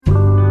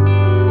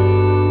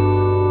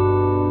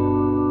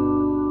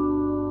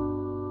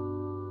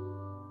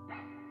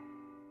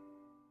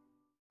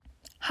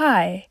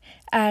Hi,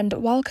 and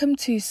welcome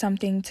to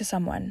Something to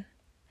Someone.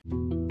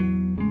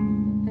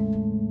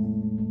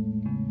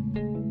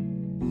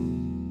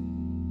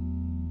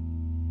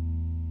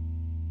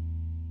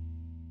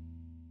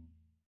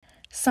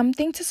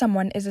 Something to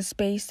Someone is a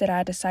space that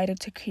I decided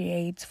to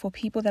create for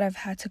people that have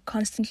had to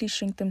constantly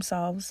shrink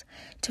themselves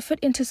to fit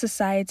into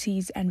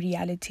societies and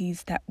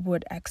realities that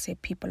would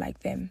accept people like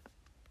them.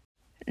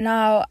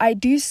 Now, I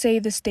do say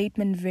the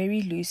statement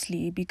very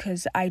loosely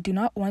because I do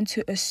not want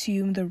to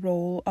assume the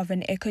role of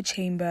an echo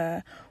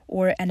chamber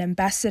or an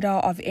ambassador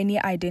of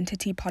any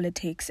identity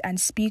politics and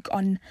speak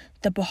on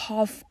the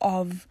behalf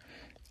of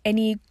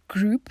any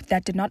group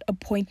that did not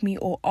appoint me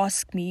or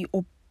ask me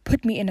or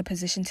put me in a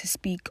position to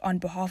speak on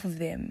behalf of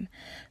them.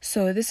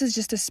 So this is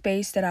just a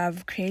space that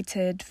I've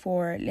created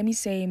for, let me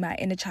say, my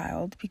inner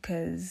child,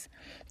 because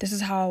this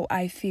is how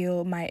I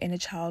feel my inner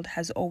child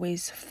has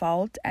always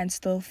felt and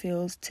still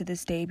feels to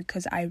this day,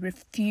 because I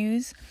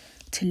refuse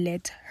to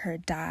let her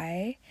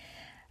die.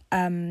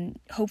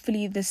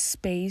 Hopefully this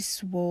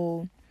space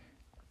will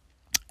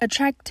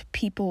attract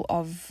people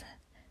of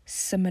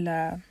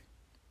similar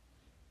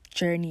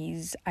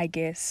journeys, I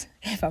guess,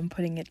 if I'm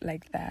putting it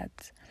like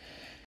that.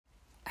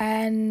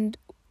 And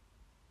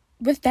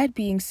with that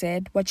being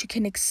said, what you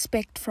can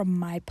expect from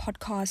my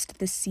podcast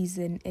this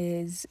season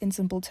is, in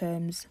simple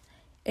terms,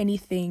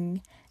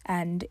 anything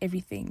and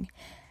everything.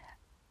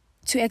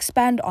 To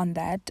expand on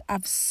that,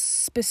 I've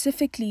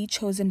specifically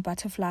chosen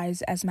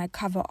butterflies as my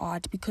cover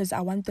art because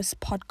I want this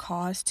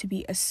podcast to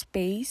be a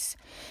space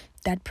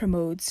that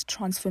promotes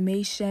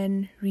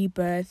transformation,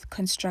 rebirth,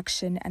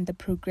 construction, and the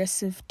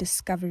progressive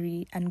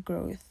discovery and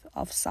growth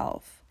of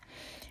self.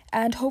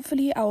 And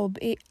hopefully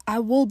I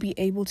will be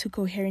able to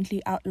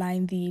coherently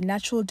outline the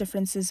natural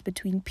differences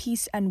between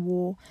peace and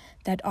war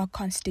that are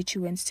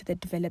constituents to the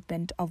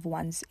development of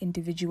one's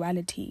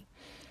individuality.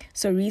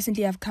 So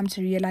recently I've come to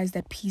realize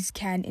that peace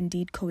can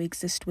indeed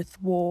coexist with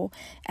war,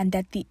 and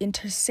that the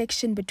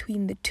intersection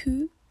between the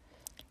two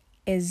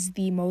is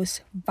the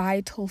most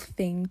vital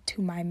thing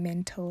to my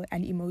mental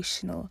and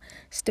emotional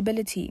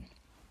stability.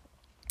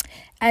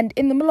 And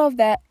in the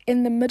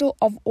middle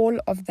of all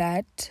of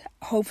that,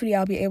 hopefully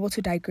I'll be able to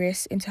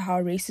digress into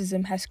how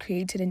racism has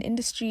created an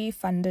industry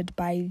funded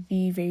by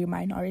the very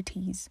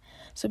minorities.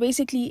 So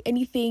basically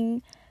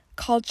anything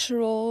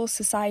cultural,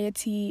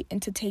 society,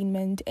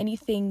 entertainment,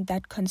 anything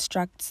that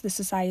constructs the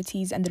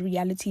societies and the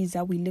realities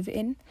that we live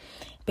in,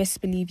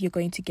 best believe you're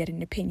going to get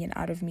an opinion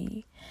out of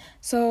me.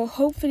 So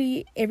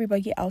hopefully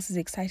everybody else is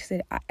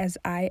excited as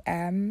I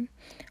am.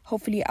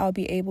 Hopefully I'll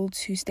be able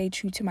to stay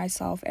true to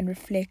myself and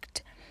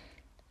reflect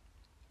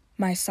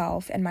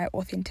myself and my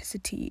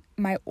authenticity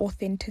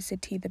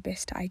the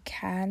best I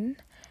can.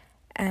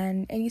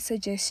 And any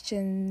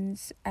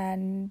suggestions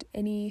and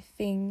any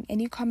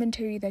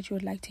commentary that you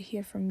would like to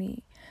hear from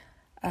me,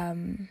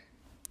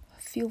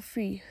 feel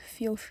free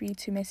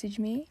to message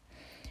me.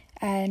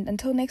 And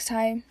until next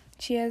time,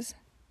 cheers.